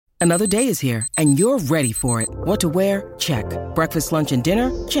Another day is here, and you're ready for it. What to wear? Check. Breakfast, lunch, and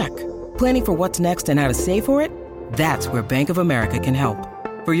dinner? Check. Planning for what's next and how to save for it? That's where Bank of America can help.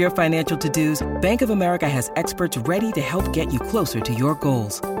 For your financial to-dos, Bank of America has experts ready to help get you closer to your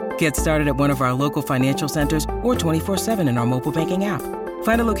goals. Get started at one of our local financial centers or 24/7 in our mobile banking app.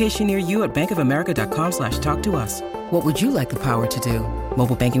 Find a location near you at bankofamerica.com/talktous. What would you like the power to do?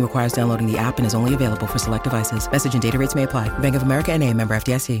 Mobile banking requires downloading the app and is only available for select devices. Message and data rates may apply. Bank of America N.A., member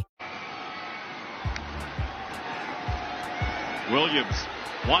FDIC. Williams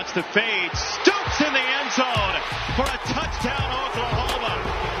wants to fade, stoops in the end zone for a touchdown, Oklahoma.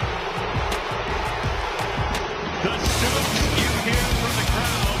 The stoops you hear from the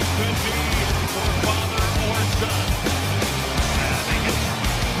crowd could be for father or son. I think it's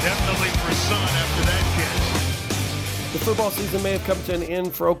definitely for son after that catch. The football season may have come to an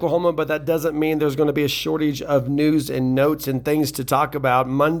end for Oklahoma, but that doesn't mean there's going to be a shortage of news and notes and things to talk about.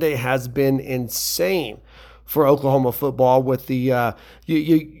 Monday has been insane for Oklahoma football with the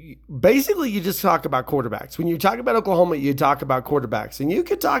you just talk about quarterbacks. When you talk about Oklahoma, you talk about quarterbacks. And you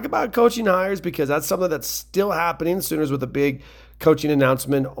could talk about coaching hires because that's something that's still happening. Sooners with a big coaching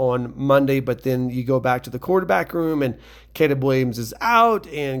announcement on Monday, but then you go back to the quarterback room and Caleb Williams is out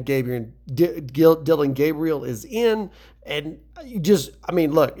and Dylan Gabriel is in. And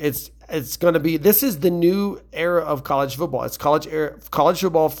look, it's going to be, this is the new era of college football. It's college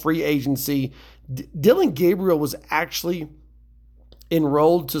football free agency. Dylan Gabriel was actually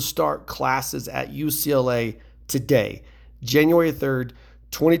enrolled to start classes at UCLA today, January 3rd,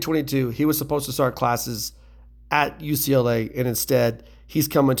 2022. He was supposed to start classes at UCLA, and instead he's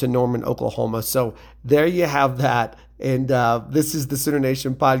coming to Norman, Oklahoma. So there you have that. And this is the Sooner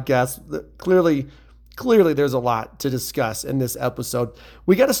Nation podcast. Clearly there's a lot to discuss in this episode.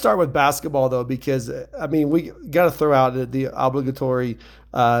 We got to start with basketball, though, because, we got to throw out the obligatory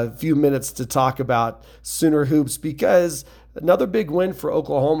few minutes to talk about Sooner hoops, because another big win for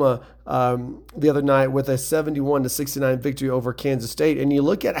Oklahoma the other night with a 71-69 victory over Kansas State. And you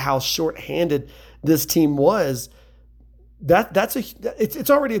look at how shorthanded this team was. It's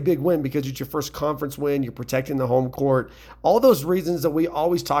already a big win because it's your first conference win. You're protecting the home court. All those reasons that we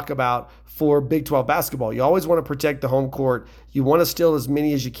always talk about for Big 12 basketball. You always want to protect the home court. You want to steal as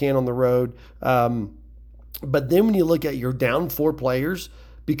many as you can on the road. But then when you look at your down 4 players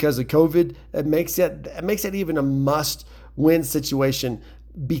because of COVID, it makes it even a must-win situation,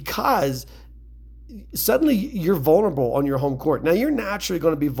 because suddenly you're vulnerable on your home court. Now, you're naturally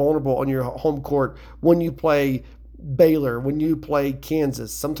going to be vulnerable on your home court when you play Baylor, when you play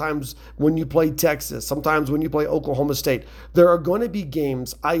Kansas, sometimes when you play Texas, sometimes when you play Oklahoma State. There are going to be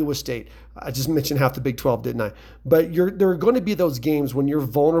games, Iowa State. I just mentioned half the Big 12, didn't I? But there are going to be those games when you're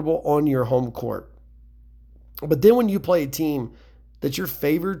vulnerable on your home court. But then when you play a team that you're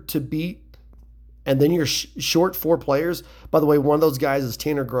favored to beat, and then you're short 4 players, by the way, one of those guys is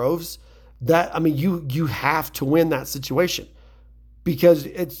Tanner Groves, you have to win that situation. Because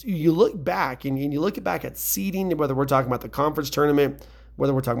you look back and you look back at seeding, whether we're talking about the conference tournament,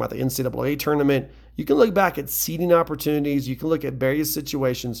 whether we're talking about the NCAA tournament, you can look back at seeding opportunities. You can look at various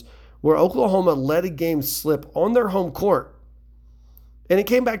situations where Oklahoma let a game slip on their home court, and it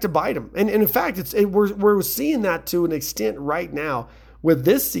came back to bite them. And in fact, we're seeing that to an extent right now with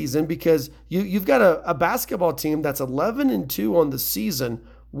this season, because you've got a basketball team that's 11-2 on the season,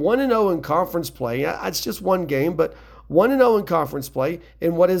 1-0 in conference play. It's just one game, but 1-0 in conference play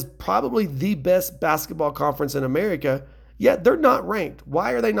in what is probably the best basketball conference in America, yet they're not ranked.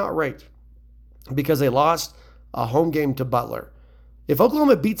 Why are they not ranked? Because they lost a home game to Butler. If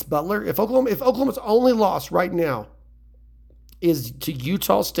Oklahoma beats Butler, if Oklahoma's only loss right now is to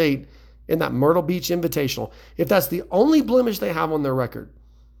Utah State in that Myrtle Beach Invitational, if that's the only blemish they have on their record,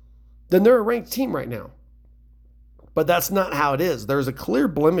 then they're a ranked team right now. But that's not how it is. There's a clear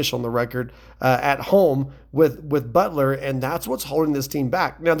blemish on the record at home with Butler, and that's what's holding this team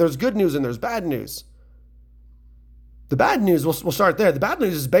back. Now, there's good news and there's bad news. The bad news, we'll start there. The bad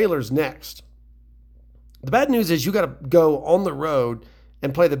news is Baylor's next. The bad news is you got to go on the road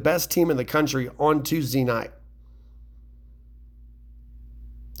and play the best team in the country on Tuesday night.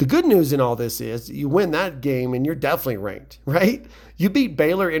 The good news in all this is you win that game and you're definitely ranked, right? You beat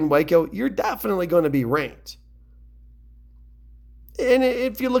Baylor in Waco, you're definitely going to be ranked. And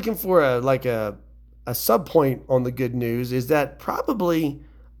if you're looking for a sub point on the good news, is that probably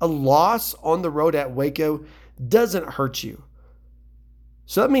a loss on the road at Waco doesn't hurt you.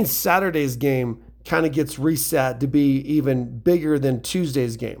 So that means Saturday's game kind of gets reset to be even bigger than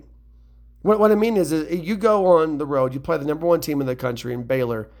Tuesday's game. What I mean is you go on the road, you play the number 1 team in the country in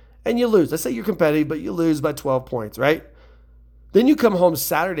Baylor, and you lose. Let's say you're competitive, but you lose by 12 points, right? Then you come home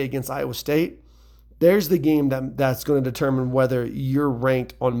Saturday against Iowa State. There's the game that's going to determine whether you're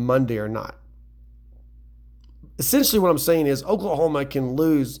ranked on Monday or not. Essentially what I'm saying is Oklahoma can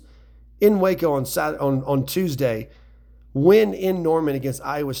lose in Waco on Tuesday, win in Norman against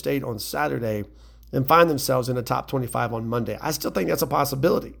Iowa State on Saturday, and find themselves in the top 25 on Monday. I still think that's a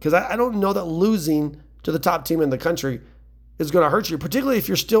possibility because I don't know that losing to the top team in the country is going to hurt you, particularly if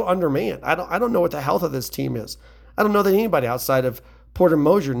you're still undermanned. I don't know what the health of this team is. I don't know that anybody outside of Porter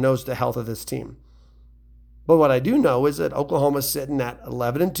Moser knows the health of this team. But what I do know is that Oklahoma's sitting at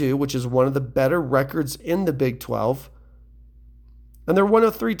 11-2, which is one of the better records in the Big 12. And they're one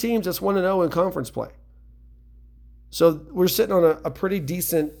of 3 teams that's 1-0 in conference play. So we're sitting on a pretty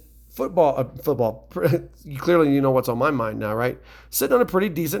decent football. Clearly, you know what's on my mind now, right? Sitting on a pretty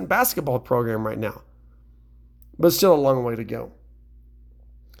decent basketball program right now. But still a long way to go.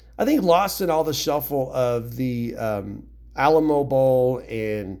 I think lost in all the shuffle of the Alamo Bowl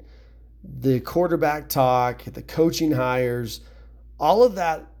and the quarterback talk, the coaching hires, all of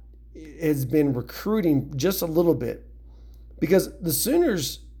that has been recruiting just a little bit because the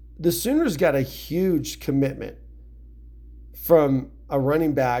Sooners got a huge commitment from a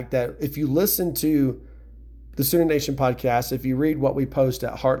running back that if you listen to the Sooner Nation podcast, if you read what we post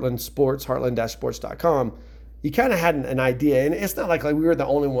at heartland-sports.com, you kind of had an idea. And it's not like we were the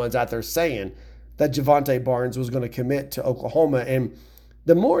only ones out there saying that Javante Barnes was going to commit to Oklahoma. And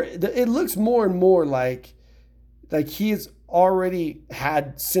it looks more and more like he's already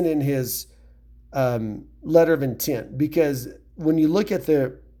had sent in his letter of intent, because when you look at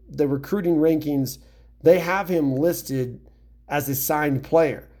the recruiting rankings, they have him listed as a signed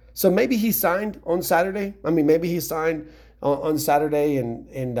player. So maybe he signed on Saturday. Maybe he signed on Saturday and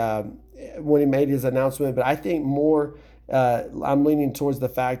when he made his announcement. But I think more I'm leaning towards the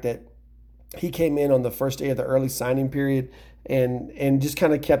fact that he came in on the first day of the early signing period and just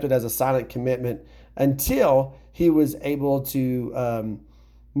kind of kept it as a silent commitment until he was able to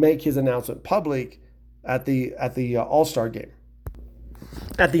make his announcement public at the All-Star game.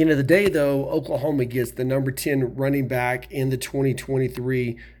 At the end of the day, though, Oklahoma gets the number 10 running back in the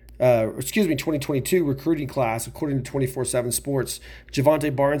 2022 recruiting class, according to 24/7 Sports.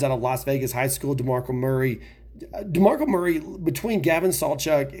 Javante Barnes out of Las Vegas High School, DeMarco Murray, between Gavin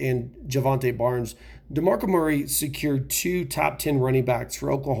Sawchuk and Javante Barnes, DeMarco Murray secured 2 top 10 running backs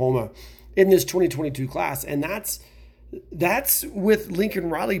for Oklahoma in this 2022 class. And that's with Lincoln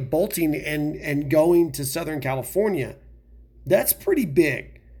Riley bolting and going to Southern California. That's pretty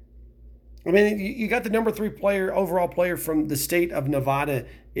big. You got the number 3 overall player from the state of Nevada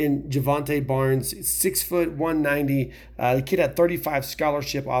in Javante Barnes, 6 foot, 190. The kid had 35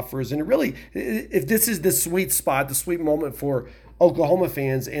 scholarship offers. And really, if this is the sweet spot, the sweet moment for Oklahoma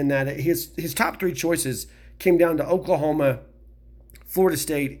fans, in that his top 3 choices came down to Oklahoma, Florida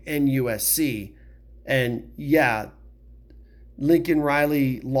State, and USC. And yeah, Lincoln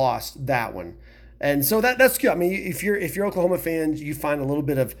Riley lost that one. And so that's good. If you're Oklahoma fans, you find a little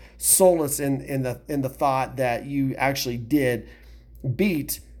bit of solace in the thought that you actually did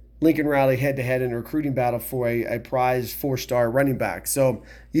beat Lincoln Riley head-to-head in a recruiting battle for a prized 4-star running back. So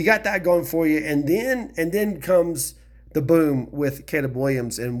you got that going for you. And then comes the boom with Caleb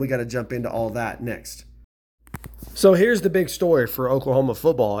Williams, and we got to jump into all that next. So here's the big story for Oklahoma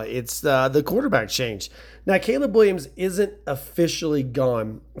football. It's the quarterback change. Now, Caleb Williams isn't officially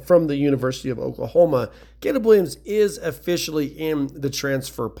gone from the University of Oklahoma. Caleb Williams is officially in the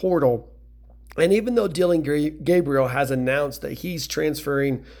transfer portal. And even though Dylan Gabriel has announced that he's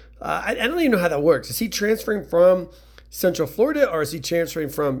transferring, I don't even know how that works. Is he transferring from Central Florida or is he transferring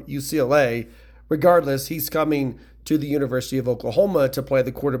from UCLA? Regardless, he's coming to the University of Oklahoma to play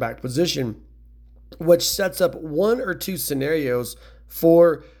the quarterback position, which sets up 1 or 2 scenarios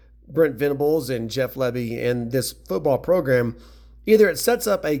for Brent Venables and Jeff Lebby and this football program. Either it sets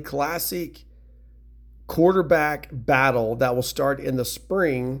up a classic quarterback battle that will start in the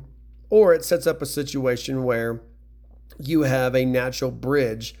spring, or it sets up a situation where you have a natural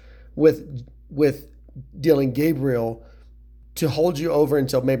bridge with Dylan Gabriel to hold you over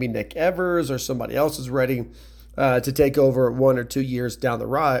until maybe Nick Evers or somebody else is ready to take over 1 or 2 years down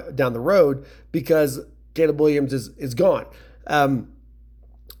the road because Caleb Williams is gone.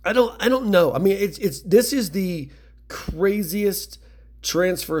 I don't know. This is the craziest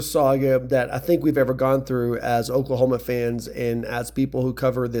transfer saga that I think we've ever gone through as Oklahoma fans and as people who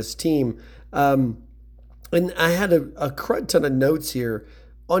cover this team. And I had a crud ton of notes here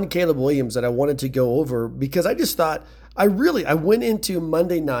on Caleb Williams that I wanted to go over because I just thought I went into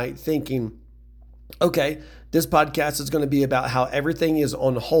Monday night thinking, okay, this podcast is going to be about how everything is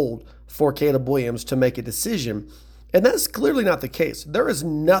on hold for Caleb Williams to make a decision. And that's clearly not the case. There is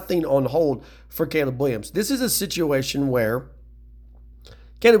nothing on hold for Caleb Williams. This is a situation where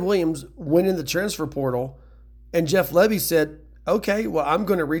Caleb Williams went in the transfer portal and Jeff Lebby said, okay, well, I'm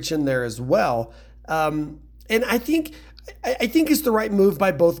going to reach in there as well. And I think it's the right move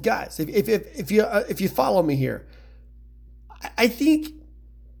by both guys. If you follow me here, I think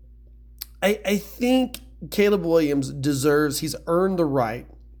Caleb Williams he's earned the right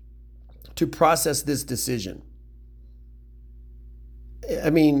to process this decision. I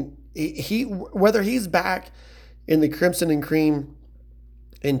mean, whether he's back in the Crimson and Cream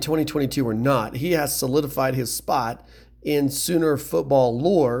in 2022 or not, he has solidified his spot in Sooner football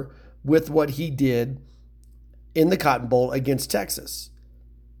lore with what he did in the Cotton Bowl against Texas.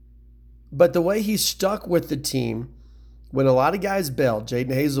 But the way he stuck with the team when a lot of guys bailed,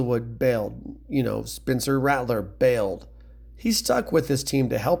 Jaden Hazelwood bailed, Spencer Rattler bailed, he stuck with this team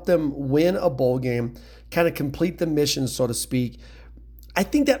to help them win a bowl game, kind of complete the mission, so to speak. I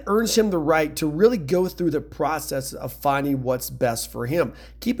think that earns him the right to really go through the process of finding what's best for him.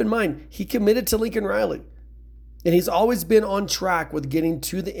 Keep in mind, he committed to Lincoln Riley, and he's always been on track with getting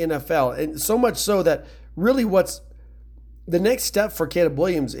to the NFL. And so much so that really what's the next step for Caleb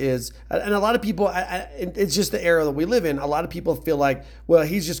Williams is, and a lot of people, it's just the era that we live in. A lot of people feel like, well,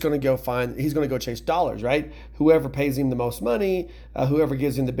 he's just going to he's going to go chase dollars, right? Whoever pays him the most money, whoever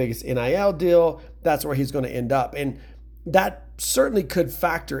gives him the biggest NIL deal, that's where he's going to end up. And that certainly could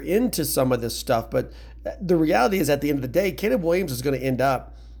factor into some of this stuff. But the reality is, at the end of the day, Caleb Williams is going to end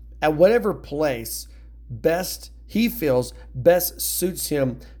up at whatever place he feels best suits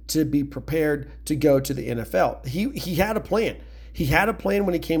him to be prepared to go to the NFL. He had a plan. He had a plan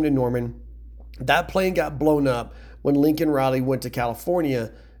when he came to Norman. That plan got blown up when Lincoln Riley went to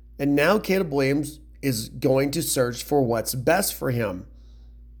California. And now Caleb Williams is going to search for what's best for him.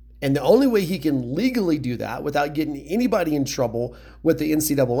 And the only way he can legally do that without getting anybody in trouble with the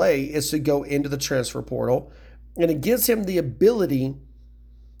NCAA is to go into the transfer portal. And it gives him the ability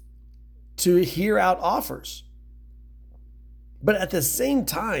to hear out offers. But at the same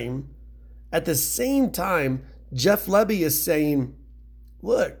time, Jeff Lebby is saying,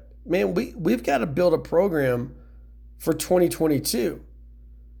 look, man, we've got to build a program for 2022.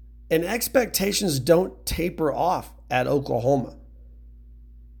 And expectations don't taper off at Oklahoma.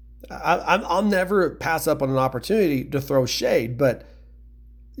 I'll never pass up on an opportunity to throw shade, but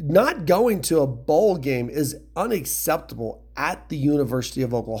not going to a bowl game is unacceptable at the University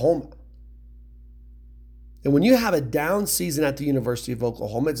of Oklahoma. And when you have a down season at the University of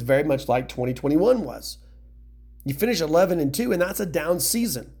Oklahoma, it's very much like 2021 was. You finish 11-2, and that's a down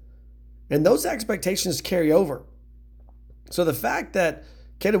season. And those expectations carry over. So the fact that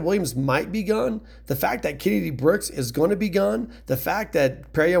Caleb Williams might be gone, the fact that Kennedy Brooks is going to be gone, the fact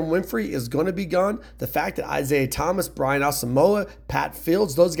that Perrion Winfrey is going to be gone, the fact that Isaiah Thomas, Brian Asamoah, Pat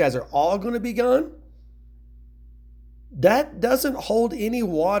Fields, those guys are all going to be gone, that doesn't hold any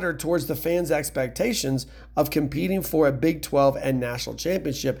water towards the fans' expectations of competing for a Big 12 and national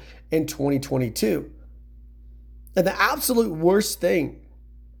championship in 2022. And the absolute worst thing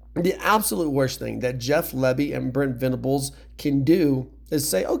that Jeff Lebby and Brent Venables can do is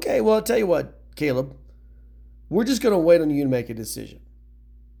say, okay, well, I'll tell you what, Caleb, we're just going to wait on you to make a decision.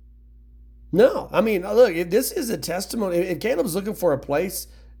 No, I mean, look, if this is a testimony, if Caleb's looking for a place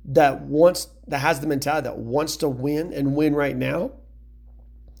that has the mentality that wants to win and win right now,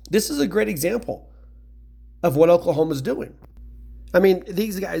 this is a great example of what Oklahoma's doing. I mean,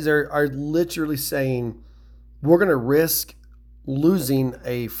 these guys are literally saying, we're going to risk losing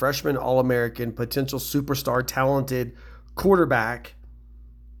a freshman All-American, potential superstar, talented quarterback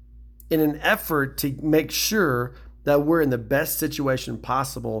in an effort to make sure that we're in the best situation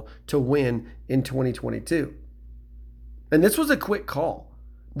possible to win in 2022. And this was a quick call.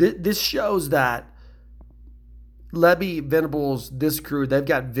 This shows that Lebby, Venables, this crew, they've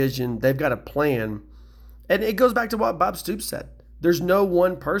got vision, they've got a plan. And it goes back to what Bob Stoops said. There's no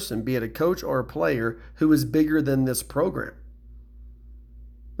one person, be it a coach or a player, who is bigger than this program.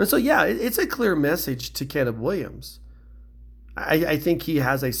 And so, yeah, it's a clear message to Caleb Williams. I think he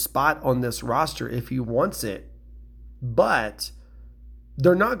has a spot on this roster if he wants it, but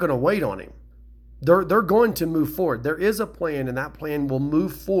they're not going to wait on him. They're going to move forward. There is a plan, and that plan will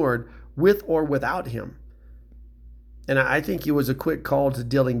move forward with or without him. And I think it was a quick call to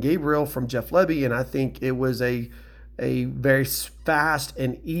Dillon Gabriel from Jeff Lebby, and I think it was a very fast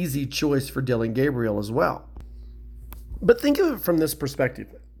and easy choice for Dillon Gabriel as well. But think of it from this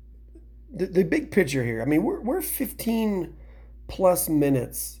perspective. The big picture here, I mean, we're 15 plus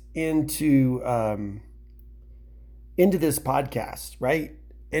minutes into this podcast, right?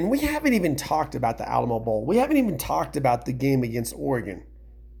 And we haven't even talked about the Alamo Bowl. We haven't even talked about the game against Oregon.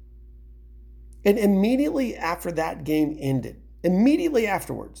 And immediately after that game ended, immediately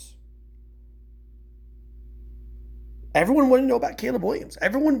afterwards, everyone wanted to know about Caleb Williams.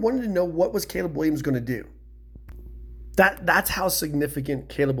 Everyone wanted to know what was Caleb Williams going to do. That's how significant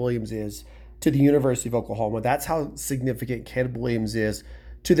Caleb Williams is to the University of Oklahoma. That's how significant Caleb Williams is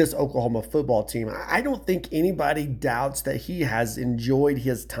to this Oklahoma football team. I don't think anybody doubts that he has enjoyed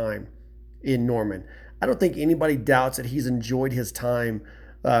his time in Norman. I don't think anybody doubts that he's enjoyed his time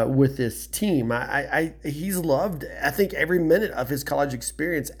with this team. He's loved, I think, every minute of his college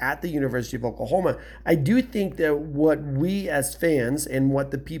experience at the University of Oklahoma. I do think that what we as fans and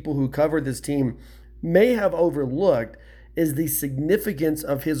what the people who cover this team may have overlooked is the significance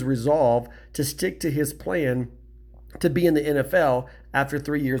of his resolve to stick to his plan to be in the NFL after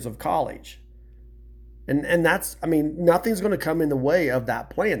 3 years of college. And that's, I mean, nothing's going to come in the way of that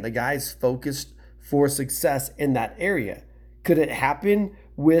plan. The guy's focused for success in that area. Could it happen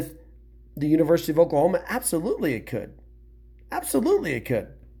with the University of Oklahoma? Absolutely it could. Absolutely it could.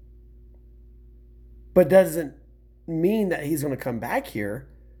 But doesn't mean that he's going to come back here.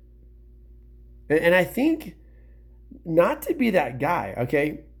 And I think not to be that guy,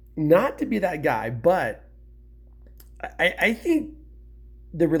 okay? Not to be that guy, but I think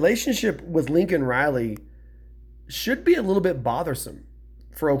the relationship with Lincoln Riley should be a little bit bothersome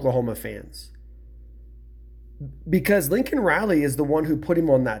for Oklahoma fans. Because Lincoln Riley is the one who put him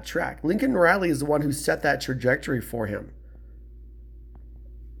on that track. Lincoln Riley is the one who set that trajectory for him.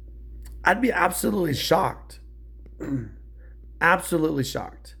 I'd be absolutely shocked, absolutely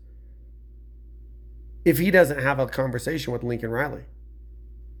shocked, if he doesn't have a conversation with Lincoln Riley.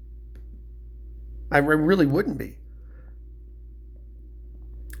 I really wouldn't be.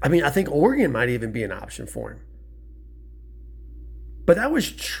 I mean, I think Oregon might even be an option for him. But that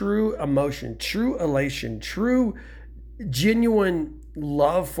was true emotion, true elation, true genuine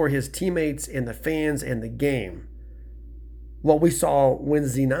love for his teammates and the fans and the game. What we saw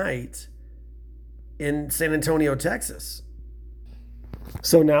Wednesday night in San Antonio, Texas.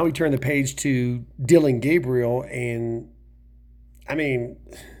 So now we turn the page to Dillon Gabriel. And I mean,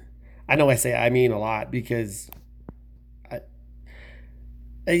 I know I say I mean a lot because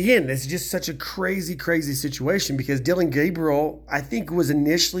again, it's just such a crazy, crazy situation because Dillon Gabriel, I think, was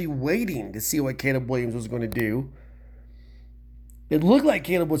initially waiting to see what Caleb Williams was going to do. It looked like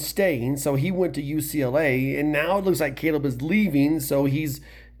Caleb was staying, so he went to UCLA, and now it looks like Caleb is leaving, so he's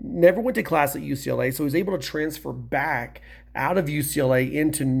never went to class at UCLA, so he's able to transfer back out of UCLA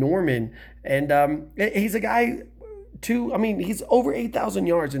into Norman. And he's a guy, too, I mean, he's over 8,000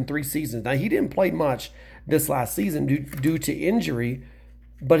 yards in 3 seasons. Now, he didn't play much this last season due to injury,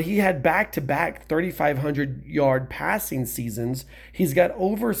 but he had back-to-back 3,500-yard passing seasons. He's got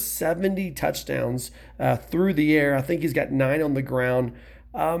over 70 touchdowns through the air. I think he's got 9 on the ground.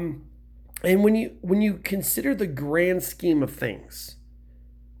 And when you consider the grand scheme of things,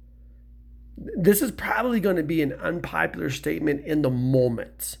 this is probably going to be an unpopular statement in the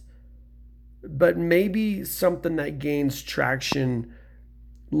moment, but maybe something that gains traction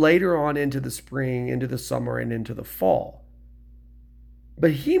later on into the spring, into the summer, and into the fall.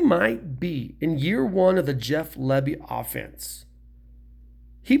 But he might be, in year one of the Jeff Lebby offense,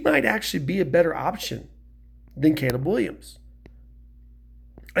 he might actually be a better option than Caleb Williams.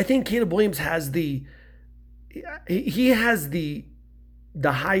 I think Caleb Williams has the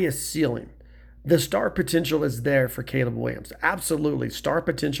highest ceiling. The star potential is there for Caleb Williams. Absolutely. Star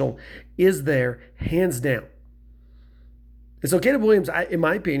potential is there, hands down. And so Caleb Williams, in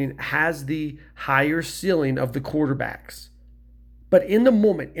my opinion, has the higher ceiling of the quarterbacks. But in the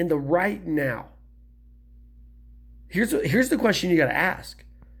moment, in the right now, here's the question you got to ask.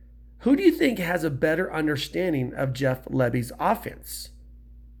 Who do you think has a better understanding of Jeff Lebby's offense?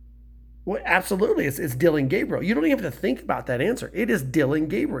 Well, absolutely, it's Dillon Gabriel. You don't even have to think about that answer. It is Dillon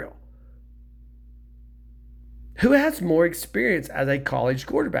Gabriel. Who has more experience as a college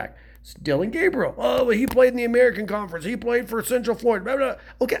quarterback? It's Dillon Gabriel. Oh, he played in the American Conference. He played for Central Florida. Blah, blah.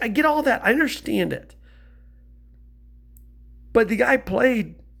 Okay, I get all that. I understand it. But the guy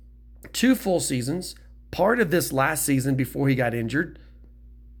played 2 full seasons, part of this last season before he got injured.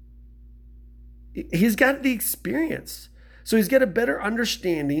 He's got the experience. So he's got a better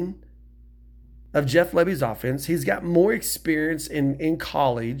understanding of Jeff Lebby's offense. He's got more experience in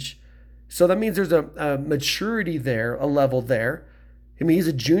college. So that means there's a maturity there, a level there. I mean, he's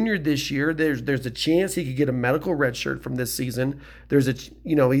a junior this year. There's a chance he could get a medical red shirt from this season.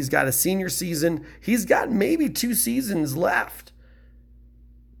 He's got a senior season. He's got maybe 2 seasons left.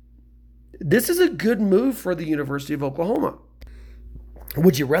 This is a good move for the University of Oklahoma.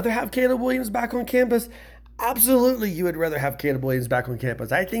 Would you rather have Caleb Williams back on campus? Absolutely, you would rather have Caleb Williams back on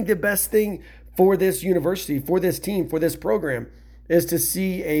campus. I think the best thing for this university, for this team, for this program is to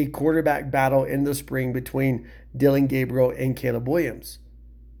see a quarterback battle in the spring between Dillon Gabriel and Caleb Williams.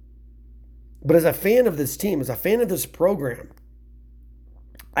 But as a fan of this team, as a fan of this program,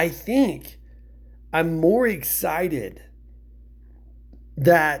 I think I'm more excited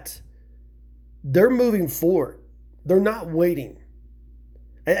that they're moving forward. They're not waiting.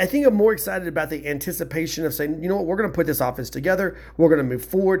 I think I'm more excited about the anticipation of saying, you know what, we're going to put this offense together, we're going to move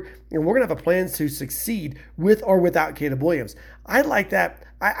forward, and we're going to have a plan to succeed with or without Caleb Williams. I like that.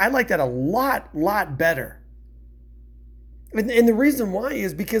 I like that a lot better. And the reason why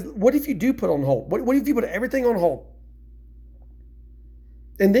is because what if you do put on hold? What if you put everything on hold?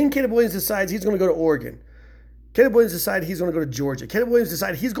 And then Caleb Williams decides he's going to go to Oregon. Caleb Williams decides he's going to go to Georgia. Caleb Williams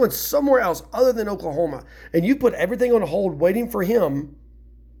decides he's going somewhere else other than Oklahoma. And you put everything on hold waiting for him.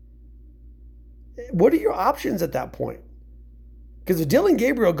 What are your options at that point? Because if Dillon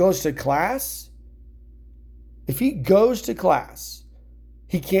Gabriel goes to class, if he goes to class,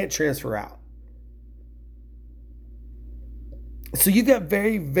 he can't transfer out. So you've got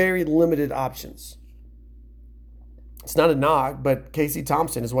very, very limited options. It's not a knock, but Casey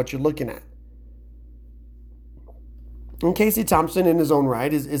Thompson is what you're looking at. And Casey Thompson in his own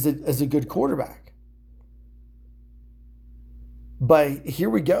right is a good quarterback. But here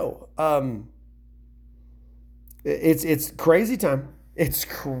we go. It's crazy time. It's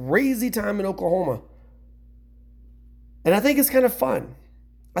crazy time in Oklahoma. And I think it's kind of fun.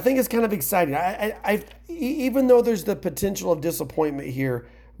 I think it's kind of exciting. I even though there's the potential of disappointment here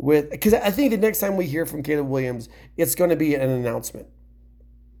because I think the next time we hear from Caleb Williams, it's going to be an announcement.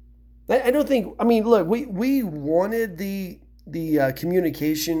 I don't think, I mean, look, we wanted the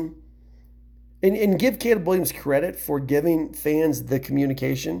communication and give Caleb Williams credit for giving fans the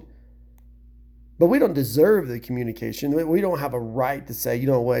communication. But we don't deserve the communication. We don't have a right to say, you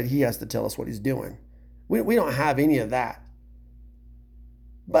know what, he has to tell us what he's doing. We don't have any of that.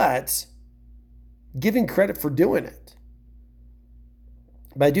 But giving credit for doing it.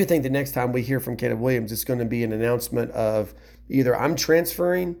 But I do think the next time we hear from Caleb Williams, it's going to be an announcement of either I'm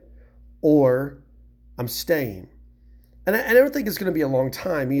transferring or I'm staying. And I don't think it's going to be a long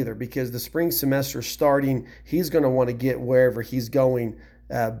time either, because the spring semester starting, he's going to want to get wherever he's going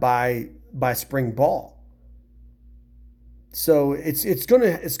by spring ball. So it's going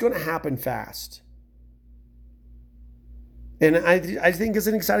to happen fast. And I think it's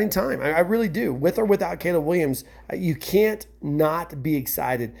an exciting time. I really do. With or without Caleb Williams, you can't not be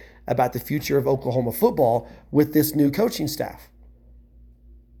excited about the future of Oklahoma football with this new coaching staff.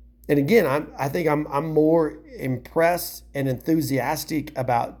 And again, I think I'm more impressed and enthusiastic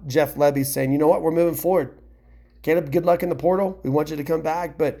about Jeff Lebby saying, you know what, we're moving forward. Caleb, good luck in the portal. We want you to come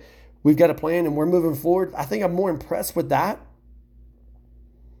back, but we've got a plan and we're moving forward. I think I'm more impressed with that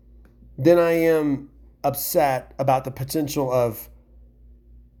than I am upset about the potential of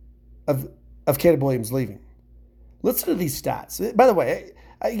Caleb Williams leaving. Listen to these stats. By the way,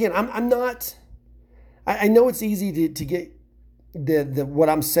 again, I'm not. I know it's easy to get the what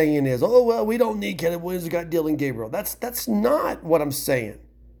I'm saying is, oh well, we don't need Caleb Williams. We got Dillon Gabriel. That's not what I'm saying.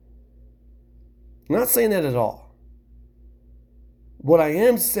 I'm not saying that at all. What I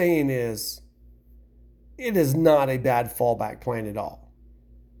am saying is, it is not a bad fallback plan at all.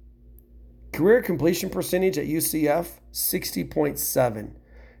 Career completion percentage at UCF, 60.7.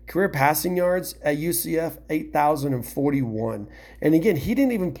 Career passing yards at UCF, 8,041. And again, he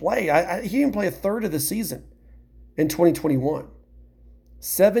didn't even play. He didn't play a third of the season in 2021.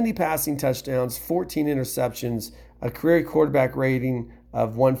 70 passing touchdowns, 14 interceptions, a career quarterback rating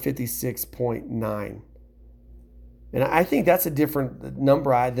of 156.9. And I think that's a different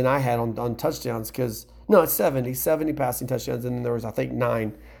number than I had on touchdowns because, no, it's 70 passing touchdowns, and then there was, I think,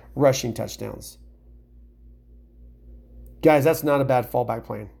 9 rushing touchdowns. Guys, that's not a bad fallback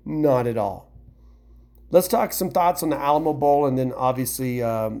plan. Not at all. Let's talk some thoughts on the Alamo Bowl, and then obviously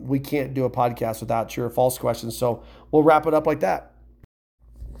we can't do a podcast without true or false questions, so we'll wrap it up like that.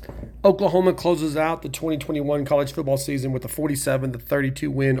 Oklahoma closes out the 2021 college football season with a 47-32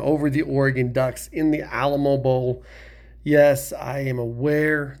 win over the Oregon Ducks in the Alamo Bowl. Yes, I am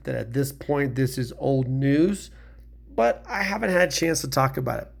aware that at this point this is old news, but I haven't had a chance to talk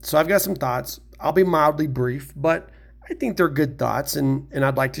about it. So I've got some thoughts. I'll be mildly brief, but I think they're good thoughts, and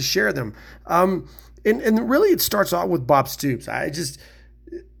I'd like to share them. And really it starts out with Bob Stoops.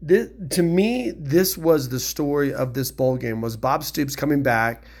 To me, this was the story of this bowl game, was Bob Stoops coming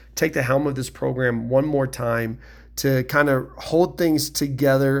back, take the helm of this program one more time to kind of hold things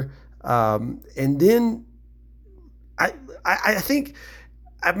together. And then I think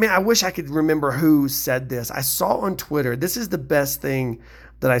I mean, I wish I could remember who said this. I saw on Twitter, this is the best thing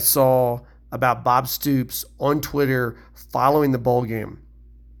that I saw about Bob Stoops on Twitter following the bowl game.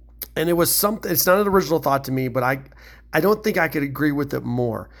 And it was something, it's not an original thought to me, but I don't think I could agree with it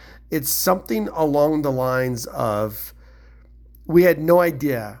more. It's something along the lines of, we had no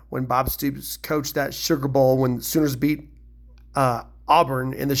idea when Bob Stoops coached that Sugar Bowl, when Sooners beat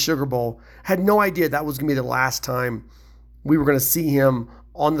Auburn in the Sugar Bowl, had no idea that was going to be the last time we were going to see him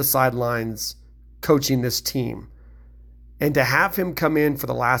on the sidelines coaching this team. And to have him come in for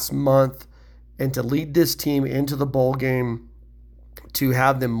the last month and to lead this team into the bowl game, to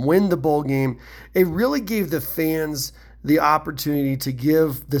have them win the bowl game, it really gave the fans the opportunity to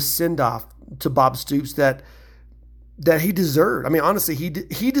give the send-off to Bob Stoops that he deserved. I mean, honestly,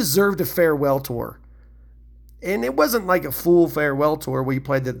 he deserved a farewell tour. And it wasn't like a full farewell tour where he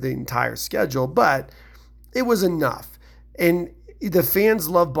played the entire schedule, but it was enough. And the fans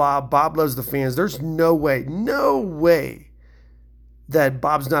love Bob. Bob loves the fans. There's no way that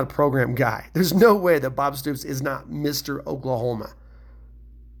Bob's not a program guy. There's no way that Bob Stoops is not Mr. Oklahoma.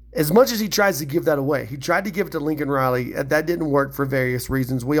 As much as he tries to give that away, he tried to give it to Lincoln Riley. That didn't work for various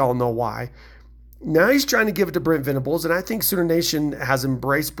reasons. We all know why. Now he's trying to give it to Brent Venables, and I think Sooner Nation has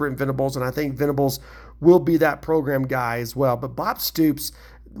embraced Brent Venables, and I think Venables will be that program guy as well. But Bob Stoops,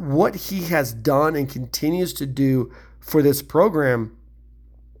 what he has done and continues to do for this program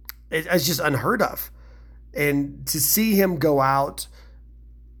is just unheard of. And to see him go out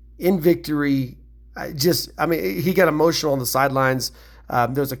in victory, he got emotional on the sidelines.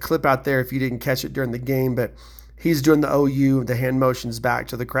 There's a clip out there if you didn't catch it during the game, but he's doing the OU, the hand motions back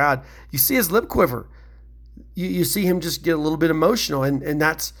to the crowd. You see his lip quiver. You see him just get a little bit emotional, and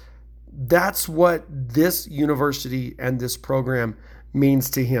that's what this university and this program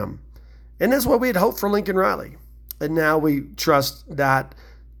means to him. And that's what we had hoped for Lincoln Riley. And now we trust that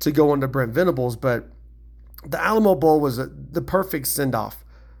to go into Brent Venables. But the Alamo Bowl was the perfect send-off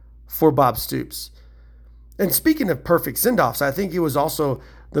for Bob Stoops. And speaking of perfect send-offs, I think it was also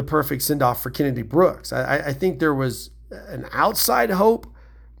the perfect send-off for Kennedy Brooks. I think there was an outside hope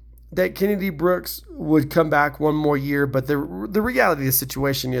that Kennedy Brooks would come back one more year, but the reality of the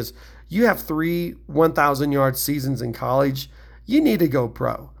situation is you have 3 1,000-yard seasons in college. You need to go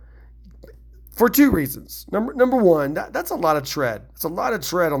pro for 2 reasons. Number one, that's a lot of tread. It's a lot of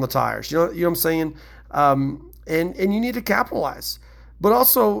tread on the tires. You know what I'm saying? And you need to capitalize. But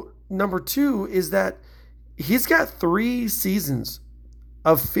also, number 2 is that he's got 3 seasons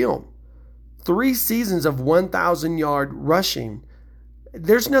of film, 3 seasons of 1,000-yard rushing.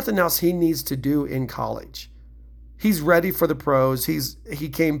 There's nothing else he needs to do in college. He's ready for the pros. He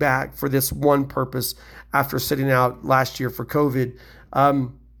came back for this one purpose after sitting out last year for COVID.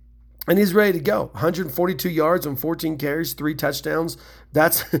 And he's ready to go. 142 yards on 14 carries, 3 touchdowns.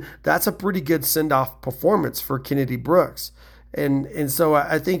 That's a pretty good send-off performance for Kennedy Brooks. And so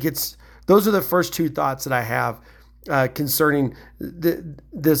I think those are the first 2 thoughts that I have concerning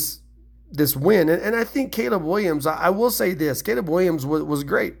this win. And I think Caleb Williams, I will say this, Caleb Williams was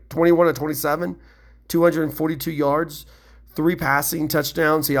great. 21 of 27, 242 yards, 3 passing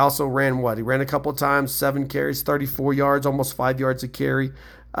touchdowns. He also ran He ran a couple of times, 7 carries, 34 yards, almost 5 yards a carry.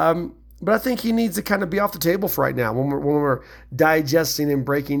 But I think he needs to kind of be off the table for right now when we're digesting and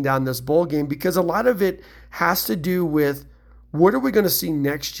breaking down this bowl game, because a lot of it has to do with what are we going to see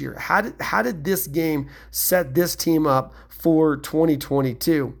next year? How did this game set this team up for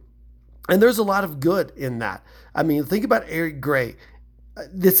 2022? And there's a lot of good in that. I mean, think about Eric Gray.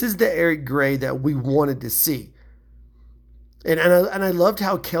 This is the Eric Gray that we wanted to see. And I loved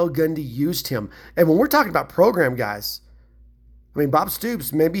how Kel Gundy used him. And when we're talking about program guys, I mean, Bob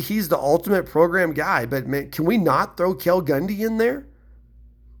Stoops, maybe he's the ultimate program guy, but man, can we not throw Kel Gundy in there?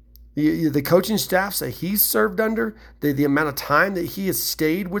 The coaching staffs that he's served under, the amount of time that he has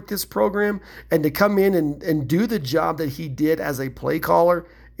stayed with this program, and to come in and do the job that he did as a play caller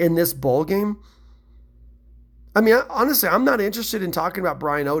in this bowl game. I mean, honestly, I'm not interested in talking about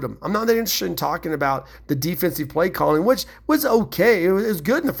Brian Odom. I'm not that interested in talking about the defensive play calling, which was okay. It was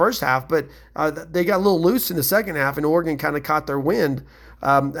good in the first half, but they got a little loose in the second half, and Oregon kind of caught their wind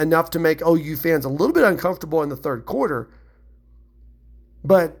enough to make OU fans a little bit uncomfortable in the third quarter.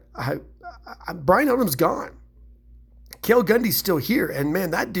 But Brian Odom's gone. Kel Gundy's still here, and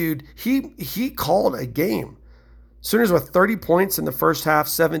man, that dude, he called a game. Sooners with 30 points in the first half,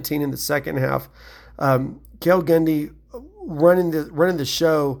 17 in the second half. Kel Gundy running the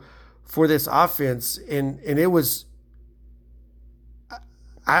show for this offense, and it was.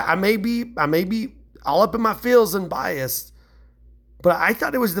 I may be all up in my feels and biased, but I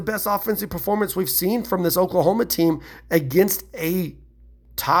thought it was the best offensive performance we've seen from this Oklahoma team against a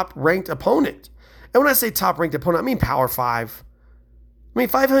top-ranked opponent. And when I say top-ranked opponent, I mean Power 5. I mean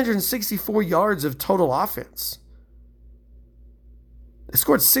 564 yards of total offense. They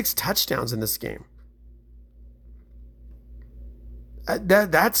scored 6 touchdowns in this game.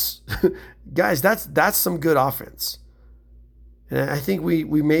 That's guys, that's some good offense. And I think we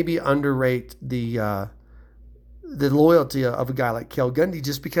maybe underrate the loyalty of a guy like Cale Gundy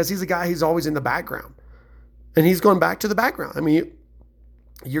just because he's a guy who's always in the background. And he's going back to the background. I mean,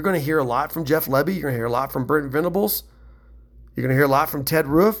 you're going to hear a lot from Jeff Lebby. You're going to hear a lot from Brent Venables. You're going to hear a lot from Ted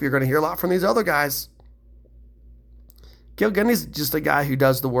Roof. You're going to hear a lot from these other guys. Cale Gundy's just a guy who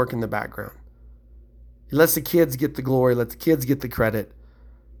does the work in the background. He lets the kids get the glory, lets the kids get the credit.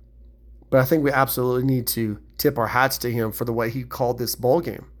 But I think we absolutely need to tip our hats to him for the way he called this bowl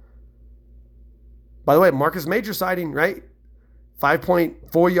game. By the way, Marcus Major sighting, right?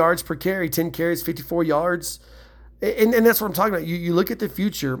 5.4 yards per carry, 10 carries, 54 yards. And that's what I'm talking about. You look at the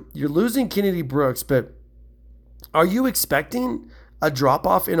future, you're losing Kennedy Brooks, but are you expecting a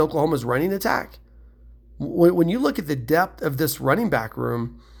drop-off in Oklahoma's running attack? When you look at the depth of this running back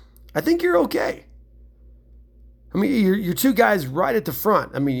room, I think you're okay. I mean, your two guys right at the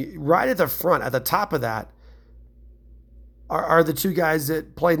front. I mean, right at the front, at the top of that, are the two guys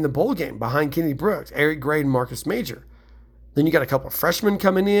that played in the bowl game behind Kennedy Brooks, Eric Gray and Marcus Major. Then you got a couple of freshmen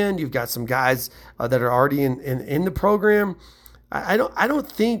coming in. You've got some guys that are already in the program. I don't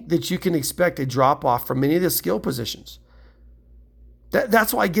think that you can expect a drop off from any of the skill positions.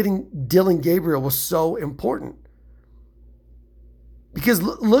 That's why getting Dillon Gabriel was so important. Because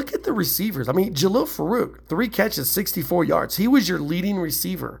look at the receivers. I mean, Jalil Farouk, 3 catches, 64 yards. He was your leading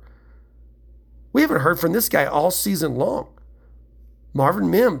receiver. We haven't heard from this guy all season long.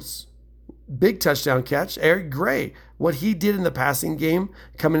 Marvin Mims, big touchdown catch. Eric Gray, what he did in the passing game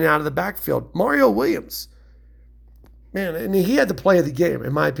coming out of the backfield. Mario Williams, man, and he had the play of the game,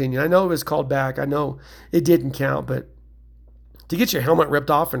 in my opinion. I know it was called back. I know it didn't count, but to get your helmet ripped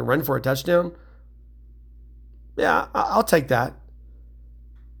off and run for a touchdown, yeah, I'll take that.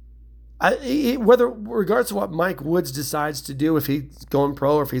 Regardless of what Mike Woods decides to do, if he's going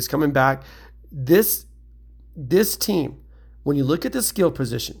pro or if he's coming back, this team, when you look at the skill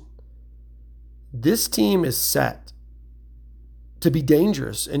position, this team is set to be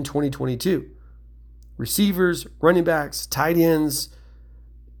dangerous in 2022. Receivers, running backs, tight ends.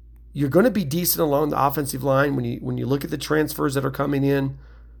 You're going to be decent along the offensive line when you look at the transfers that are coming in.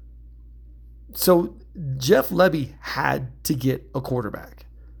 So Jeff Lebby had to get a quarterback.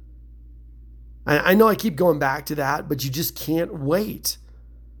 I know I keep going back to that, but you just can't wait.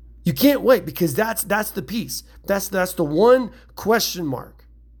 You can't wait because that's the piece. That's the one question mark.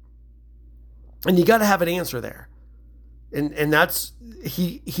 And you got to have an answer there. And that's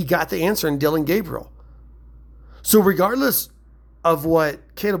he got the answer in Dillon Gabriel. So regardless of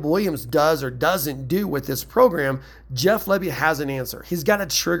what Caleb Williams does or doesn't do with this program, Jeff Lebby has an answer. He's got a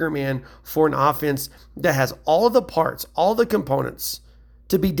trigger man for an offense that has all of the parts, all the components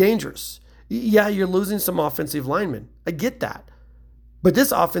to be dangerous. Yeah, you're losing some offensive linemen. I get that. But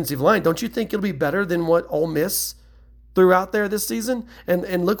this offensive line, don't you think it'll be better than what Ole Miss threw out there this season?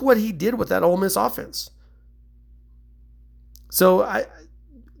 And look what he did with that Ole Miss offense. So I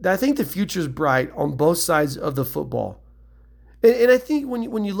think the future's bright on both sides of the football. And I think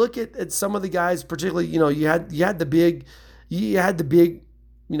when you look at some of the guys, particularly, you had the big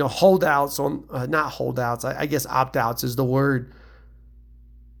holdouts on not holdouts. I guess opt-outs is the word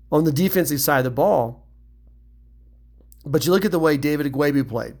on the defensive side of the ball. But you look at the way David Igwebu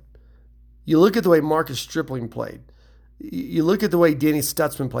played. You look at the way Marcus Stripling played. You look at the way Danny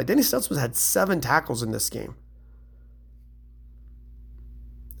Stutzman played. Danny Stutzman had 7 tackles in this game.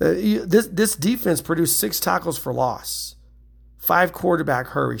 This defense produced 6 tackles for loss, 5 quarterback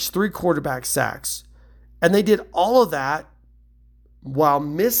hurries, 3 quarterback sacks. And they did all of that while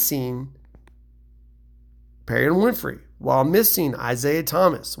missing Perrion Winfrey, while missing Isaiah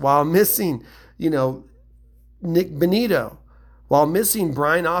Thomas, while missing, Nick Benito, while missing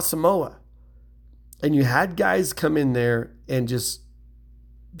Brian Asamoah. And you had guys come in there and just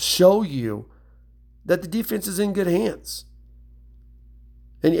show you that the defense is in good hands.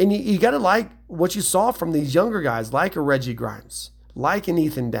 And you got to like what you saw from these younger guys, like a Reggie Grimes, like an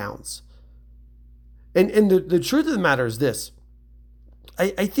Ethan Downs. And the truth of the matter is this.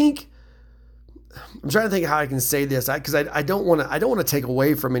 I think, I'm trying to think how I can say this, because I don't want to take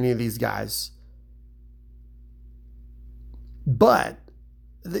away from any of these guys. But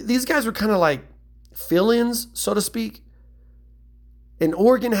these guys were kind of like fill-ins, so to speak. And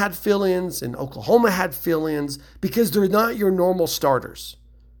Oregon had fill-ins, and Oklahoma had fill-ins, because they're not your normal starters.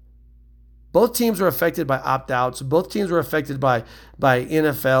 Both teams were affected by opt-outs. Both teams were affected by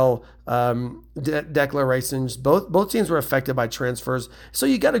NFL declarations. Both teams were affected by transfers. So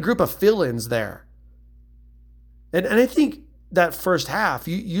you got a group of fill-ins there. And I think that first half,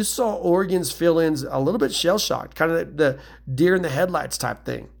 you saw Oregon's fill-ins a little bit shell-shocked, kind of the deer in the headlights type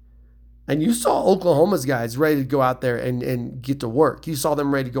thing. And you saw Oklahoma's guys ready to go out there and get to work. You saw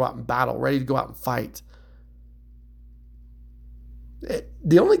them ready to go out and battle, ready to go out and fight.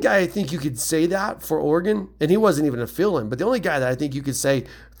 The only guy I think you could say that for Oregon, and he wasn't even a fill-in, but the only guy that I think you could say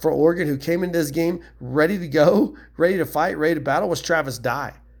for Oregon who came into this game ready to go, ready to fight, ready to battle was Travis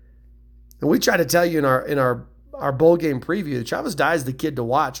Dye. And we tried to tell you in our bowl game preview, Travis Dye is the kid to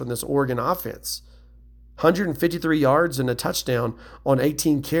watch on this Oregon offense. 153 yards and a touchdown on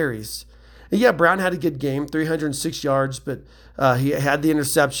 18 carries. And yeah, Brown had a good game, 306 yards, but he had the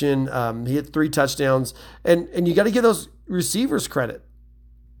interception. He had 3 touchdowns. And you got to give those receivers credit,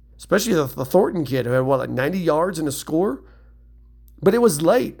 especially the Thornton kid who had, like 90 yards and a score? But it was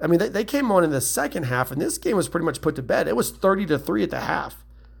late. I mean, they came on in the second half, and this game was pretty much put to bed. It was 30-3 at the half.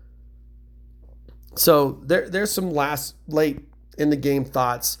 So there's some late in the game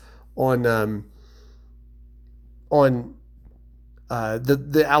thoughts on the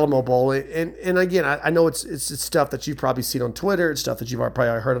Alamo Bowl. And again, I know it's stuff that you've probably seen on Twitter. It's stuff that you've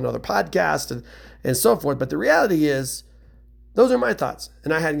probably heard on other podcasts and so forth. But the reality is, those are my thoughts,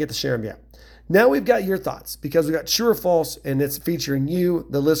 and I hadn't get to share them yet. Now we've got your thoughts, because we got true or false, and it's featuring you,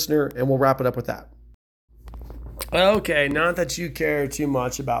 the listener, and we'll wrap it up with that. Okay, not that you care too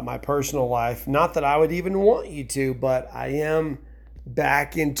much about my personal life, not that I would even want you to, but I am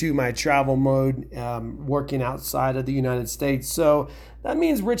back into my travel mode, working outside of the United States. So that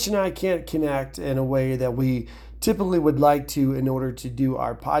means Rich and I can't connect in a way that we typically would like to in order to do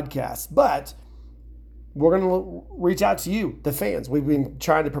our podcast. But we're going to reach out to you, the fans. We've been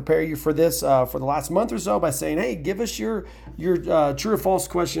trying to prepare you for this for the last month or so by saying, hey, give us your true or false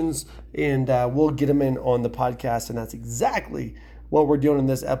questions, and we'll get them in on the podcast. And that's exactly what we're doing in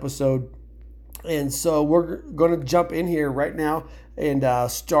this episode. And so we're going to jump in here right now and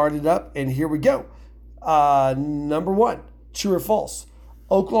start it up. And here we go. Number 1, true or false?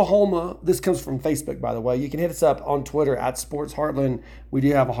 Oklahoma, this comes from Facebook, by the way. You can hit us up on Twitter at Sports Heartland. We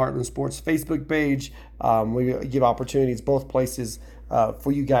do have a Heartland Sports Facebook page. We give opportunities both places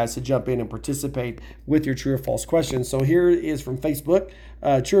for you guys to jump in and participate with your true or false questions. So here is from Facebook.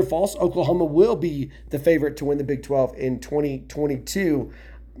 True or false? Oklahoma will be the favorite to win the Big 12 in 2022.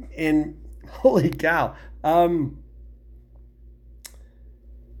 And holy cow. You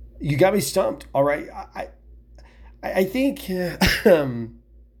got me stumped. All right. I think,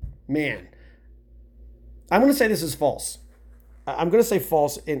 man, I'm going to say this is false. I'm going to say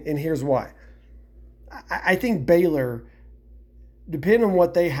false, and here's why. I think Baylor, depending on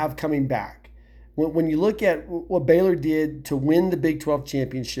what they have coming back, when you look at what Baylor did to win the Big 12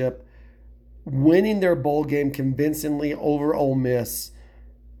 championship, winning their bowl game convincingly over Ole Miss,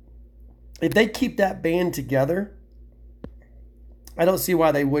 if they keep that band together, I don't see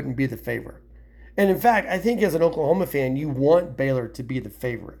why they wouldn't be the favorite. And in fact, I think as an Oklahoma fan, you want Baylor to be the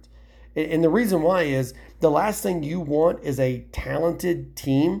favorite. And the reason why is the last thing you want is a talented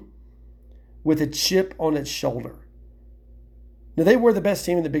team with a chip on its shoulder. Now, they were the best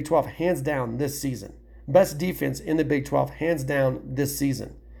team in the Big 12, hands down, this season. Best defense in the Big 12, hands down, this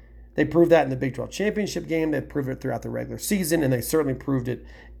season. They proved that in the Big 12 championship game. They proved it throughout the regular season, and they certainly proved it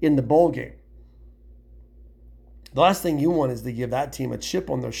in the bowl game. The last thing you want is to give that team a chip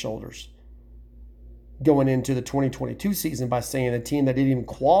on their shoulders going into the 2022 season by saying a team that didn't even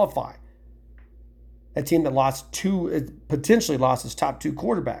qualify, a team that potentially lost its top 2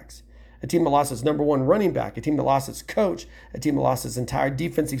 quarterbacks, a team that lost its number 1 running back, a team that lost its coach, a team that lost its entire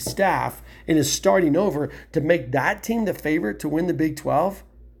defensive staff and is starting over, to make that team the favorite to win the Big 12.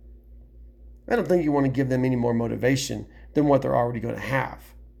 I don't think you want to give them any more motivation than what they're already going to have.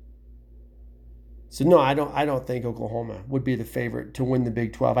 So no, I don't think Oklahoma would be the favorite to win the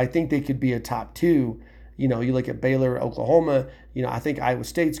Big 12. I think they could be a top 2. You know, you look at Baylor, Oklahoma. You know, I think Iowa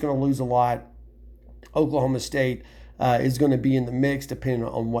State's going to lose a lot. Oklahoma State is going to be in the mix depending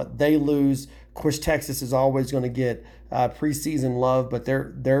on what they lose. Of course, Texas is always going to get preseason love, but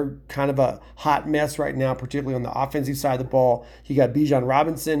they're kind of a hot mess right now, particularly on the offensive side of the ball. You got Bijan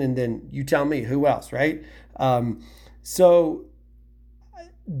Robinson, and then you tell me who else, right? So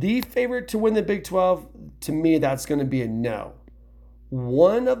the favorite to win the Big 12, to me, that's going to be a no.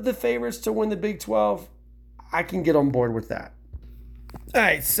 One of the favorites to win the Big 12, I can get on board with that. All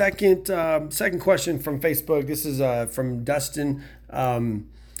right, second question from Facebook. This is from Dustin.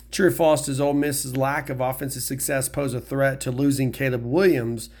 True or false, does Ole Miss's lack of offensive success pose a threat to losing Caleb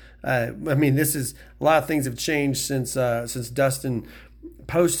Williams I mean, this is a lot of things have changed since Dustin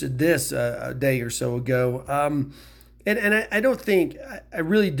posted this a day or so ago. And I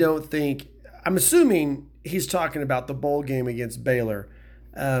really don't think, I'm assuming he's talking about the bowl game against Baylor.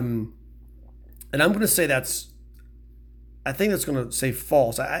 And I'm going to say I think that's going to say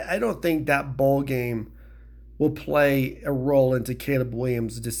false. I don't think that bowl game will play a role into Caleb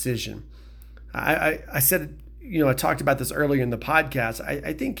Williams' decision. I said, I talked about this earlier in the podcast.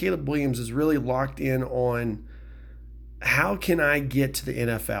 I think Caleb Williams is really locked in on how can I get to the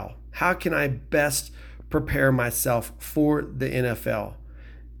NFL? How can I best prepare myself for the NFL?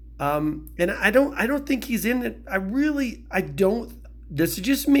 And I don't think he's in it. I don't. This is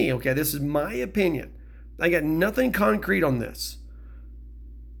just me, okay? This is my opinion. I got nothing concrete on this.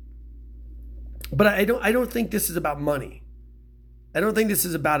 But I don't think this is about money. I don't think this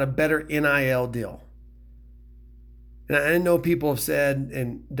is about a better NIL deal. And I know people have said,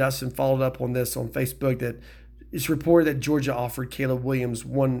 and Dustin followed up on this on Facebook, that it's reported that Georgia offered Caleb Williams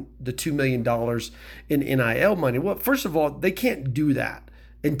the $2 million in NIL money. Well, first of all, they can't do that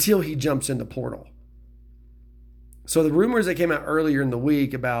until he jumps in the portal. So the rumors that came out earlier in the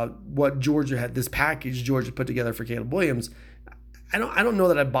week about what Georgia had, this package Georgia put together for Caleb Williams, I don't know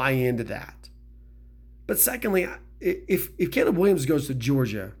that I buy into that. But secondly, if Caleb Williams goes to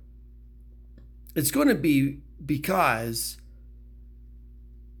Georgia, it's going to be because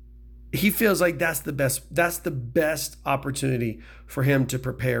he feels like that's the best opportunity for him to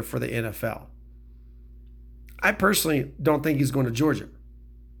prepare for the NFL. I personally don't think he's going to Georgia.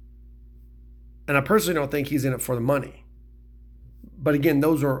 And I personally don't think he's in it for the money. But again,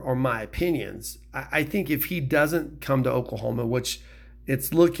 those are my opinions. I think if he doesn't come to Oklahoma, which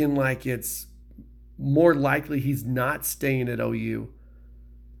it's looking like it's more likely he's not staying at OU,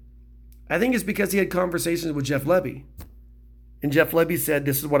 I think it's because he had conversations with Jeff Lebby. And Jeff Lebby said,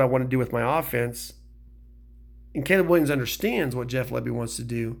 this is what I want to do with my offense. And Caleb Williams understands what Jeff Lebby wants to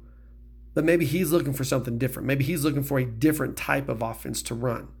do, but maybe he's looking for something different. Maybe he's looking for a different type of offense to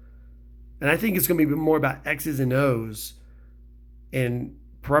run. And I think it's going to be more about X's and O's and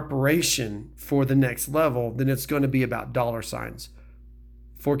preparation for the next level than it's going to be about dollar signs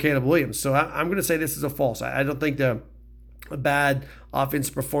for Caleb Williams. So I'm going to say this is a false. I don't think a bad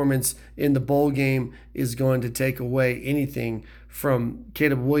offensive performance in the bowl game is going to take away anything from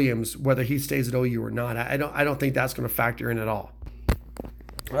Caleb Williams, whether he stays at OU or not. I don't think that's going to factor in at all.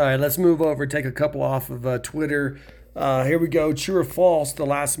 All right, let's move over, take a couple off of Twitter. Here we go. True or false, the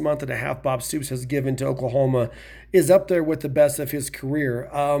last month and a half Bob Stoops has given to Oklahoma is up there with the best of his career.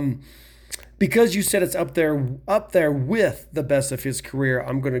 Because you said it's up there with the best of his career,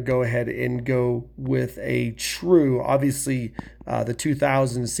 I'm going to go ahead and go with a true. Obviously, the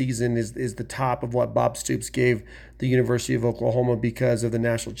 2000 season is the top of what Bob Stoops gave the University of Oklahoma because of the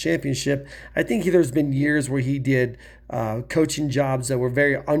national championship. I think there's been years where he did coaching jobs that were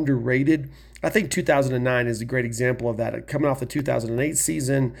very underrated. I think 2009 is a great example of that. Coming off the 2008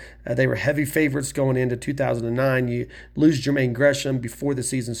 season, they were heavy favorites going into 2009. You lose Jermaine Gresham before the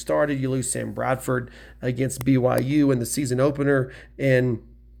season started. You lose Sam Bradford against BYU in the season opener. And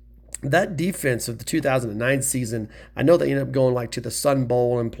that defense of the 2009 season, I know they ended up going to the Sun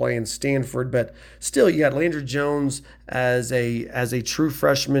Bowl and playing Stanford, but still you got Landry Jones as a true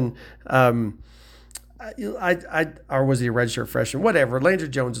freshman. Or was he a redshirt freshman? Whatever. Landry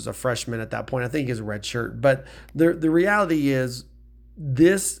Jones is a freshman at that point. I think he's a redshirt. But the reality is,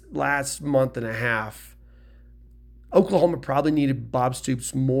 this last month and a half, Oklahoma probably needed Bob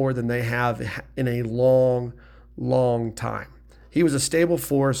Stoops more than they have in a long, long time. He was a stable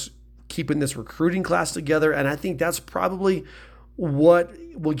force keeping this recruiting class together, and I think that's probably what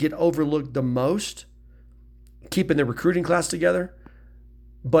will get overlooked the most, keeping the recruiting class together,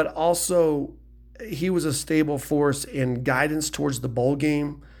 but also he was a stable force in guidance towards the bowl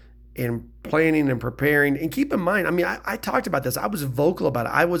game and planning and preparing. And keep in mind, I talked about this. I was vocal about it.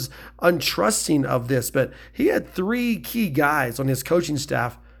 I was untrusting of this, but he had 3 key guys on his coaching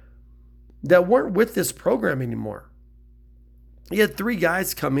staff that weren't with this program anymore. He had 3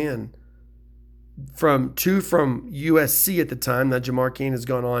 guys come in, two from USC at the time. Now Jamar Cain has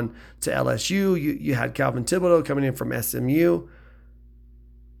gone on to LSU. You had Calvin Thibodeau coming in from SMU.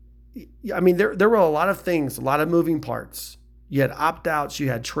 There were a lot of things, a lot of moving parts. You had opt-outs, you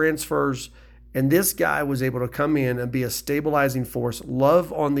had transfers, and this guy was able to come in and be a stabilizing force,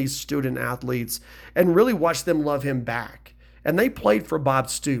 love on these student athletes, and really watch them love him back. And they played for Bob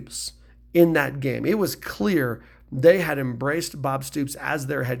Stoops in that game. It was clear they had embraced Bob Stoops as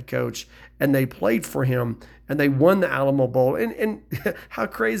their head coach, and they played for him, and they won the Alamo Bowl. And how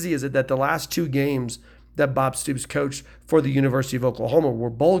crazy is it that the last 2 games that Bob Stoops coached for the University of Oklahoma were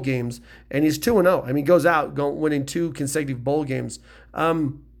bowl games, and he's 2-0. I mean, he goes out winning 2 consecutive bowl games.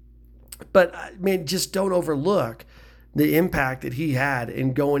 But, I mean, just don't overlook the impact that he had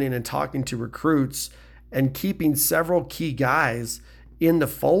in going in and talking to recruits and keeping several key guys in the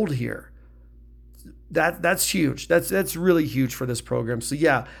fold here. That's huge. That's really huge for this program. So,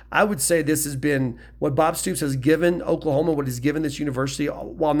 yeah, I would say this has been what Bob Stoops has given Oklahoma, what he's given this university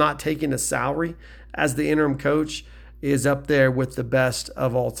while not taking a salary as the interim coach is up there with the best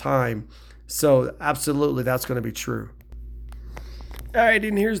of all time. So, absolutely, that's going to be true. All right,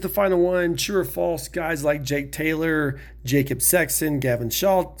 and here's the final one. True or false, guys like Jake Taylor, Jacob Sexton, Gavin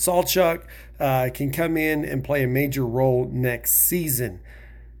Sawchuk can come in and play a major role next season.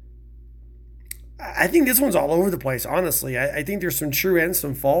 I think this one's all over the place, honestly. I think there's some true and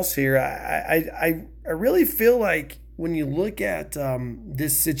some false here. I really feel like when you look at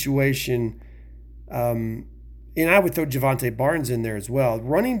this situation, and I would throw Javante Barnes in there as well.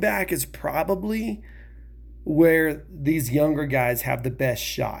 Running back is probably where these younger guys have the best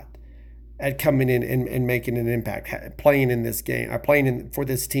shot at coming in and making an impact, playing in this game, or playing for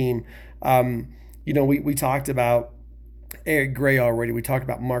this team. We talked about Eric Gray already. We talked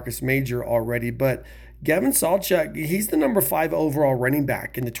about Marcus Major already, but Gavin Sawchuk, he's the number 5 overall running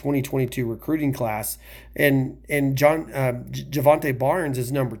back in the 2022 recruiting class, and Javante Barnes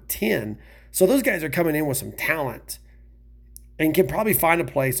is number 10. So those guys are coming in with some talent and can probably find a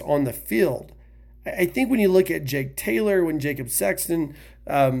place on the field. I think when you look at Jake Taylor, when Jacob Sexton,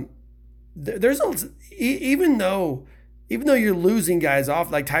 even though you're losing guys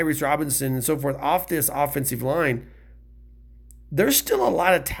off like Tyrese Robinson and so forth off this offensive line, there's still a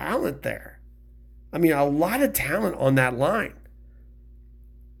lot of talent there. I mean, a lot of talent on that line.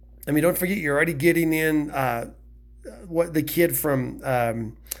 I mean, don't forget, you're already getting in what the kid from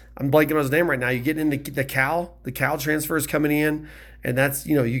I'm blanking on his name right now. You get in the Cal transfers coming in, and that's,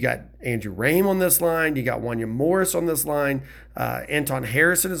 you got Andrew Rame on this line, you got Wanya Morris on this line, Anton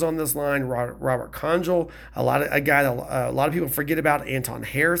Harrison is on this line, Robert Conjol, a lot of people forget about Anton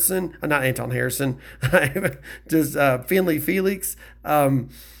Harrison, not Anton Harrison, just Finley Felix. I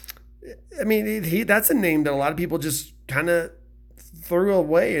mean, that's a name that a lot of people just kind of threw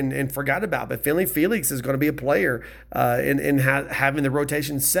away and forgot about. But Finley Felix is going to be a player in having the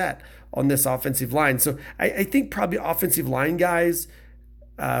rotation set on this offensive line. So I think probably offensive line guys,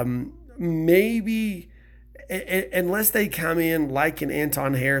 maybe, unless they come in like an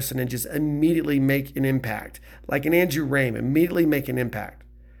Anton Harrison and just immediately make an impact, like an Andrew Rame, immediately make an impact.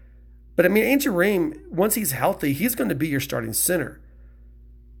 But I mean, Andrew Rame, once he's healthy, he's going to be your starting center.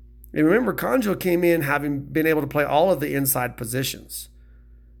 And remember, Conjol came in having been able to play all of the inside positions.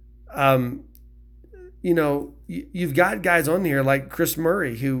 You've got guys on here like Chris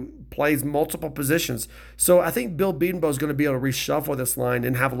Murray who plays multiple positions. So I think Bill Bedenbaugh is going to be able to reshuffle this line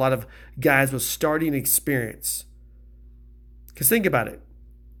and have a lot of guys with starting experience. Because think about it.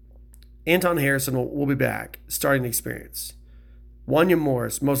 Anton Harrison will be back, starting experience. Wanya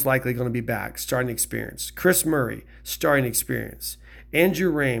Morris, most likely going to be back, starting experience. Chris Murray, starting experience. Andrew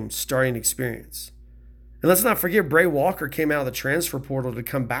Rame, starting experience. And let's not forget, Bray Walker came out of the transfer portal to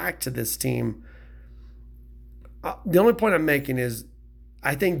come back to this team. The only point I'm making is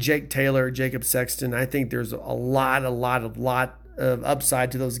I think Jake Taylor, Jacob Sexton, I think there's a lot of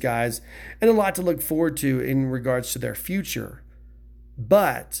upside to those guys and a lot to look forward to in regards to their future.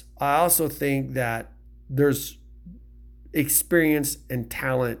 But I also think that there's experience and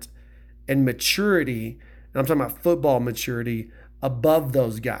talent and maturity, and I'm talking about football maturity, above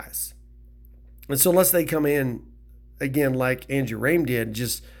those guys. And so unless they come in, again, like Andrew Rame did,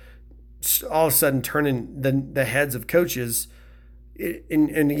 just all of a sudden turning the heads of coaches,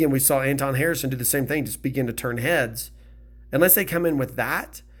 and again, we saw Anton Harrison do the same thing, just begin to turn heads. Unless they come in with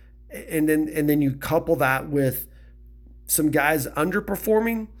that, and then you couple that with some guys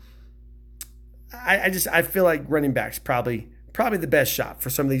underperforming, I feel like running back's probably the best shot for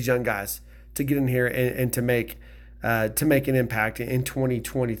some of these young guys to get in here and to make an impact in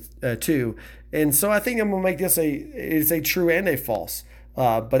 2022. And so I think I'm going to make this it's a true and a false.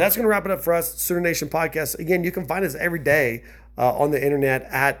 But that's going to wrap it up for us, Sooner Nation Podcast. Again, you can find us every day on the internet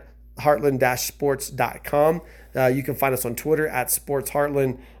at heartland-sports.com. You can find us on Twitter at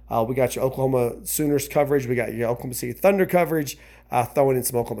SportsHeartland. We got your Oklahoma Sooners coverage. We got your Oklahoma City Thunder coverage, throwing in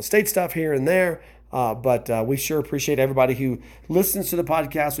some Oklahoma State stuff here and there. But we sure appreciate everybody who listens to the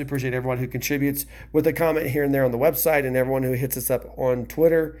podcast. We appreciate everyone who contributes with a comment here and there on the website, and everyone who hits us up on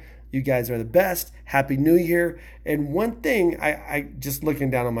Twitter. You guys are the best. Happy New Year. And one thing, I just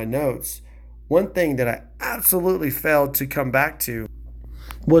looking down on my notes, one thing that I absolutely failed to come back to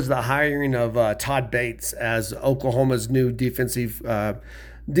was the hiring of Todd Bates as Oklahoma's new defensive. I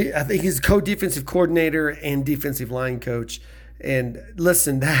think he's co-defensive coordinator and defensive line coach. And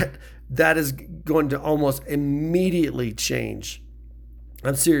listen, that is going to almost immediately change.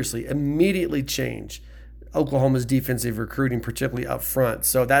 I'm seriously immediately change Oklahoma's defensive recruiting, particularly up front.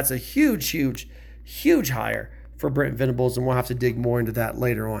 So that's a huge hire for Brent Venables, and we'll have to dig more into that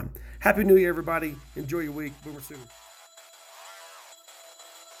later on. Happy New Year, everybody. Enjoy your week. Boomer Sooner.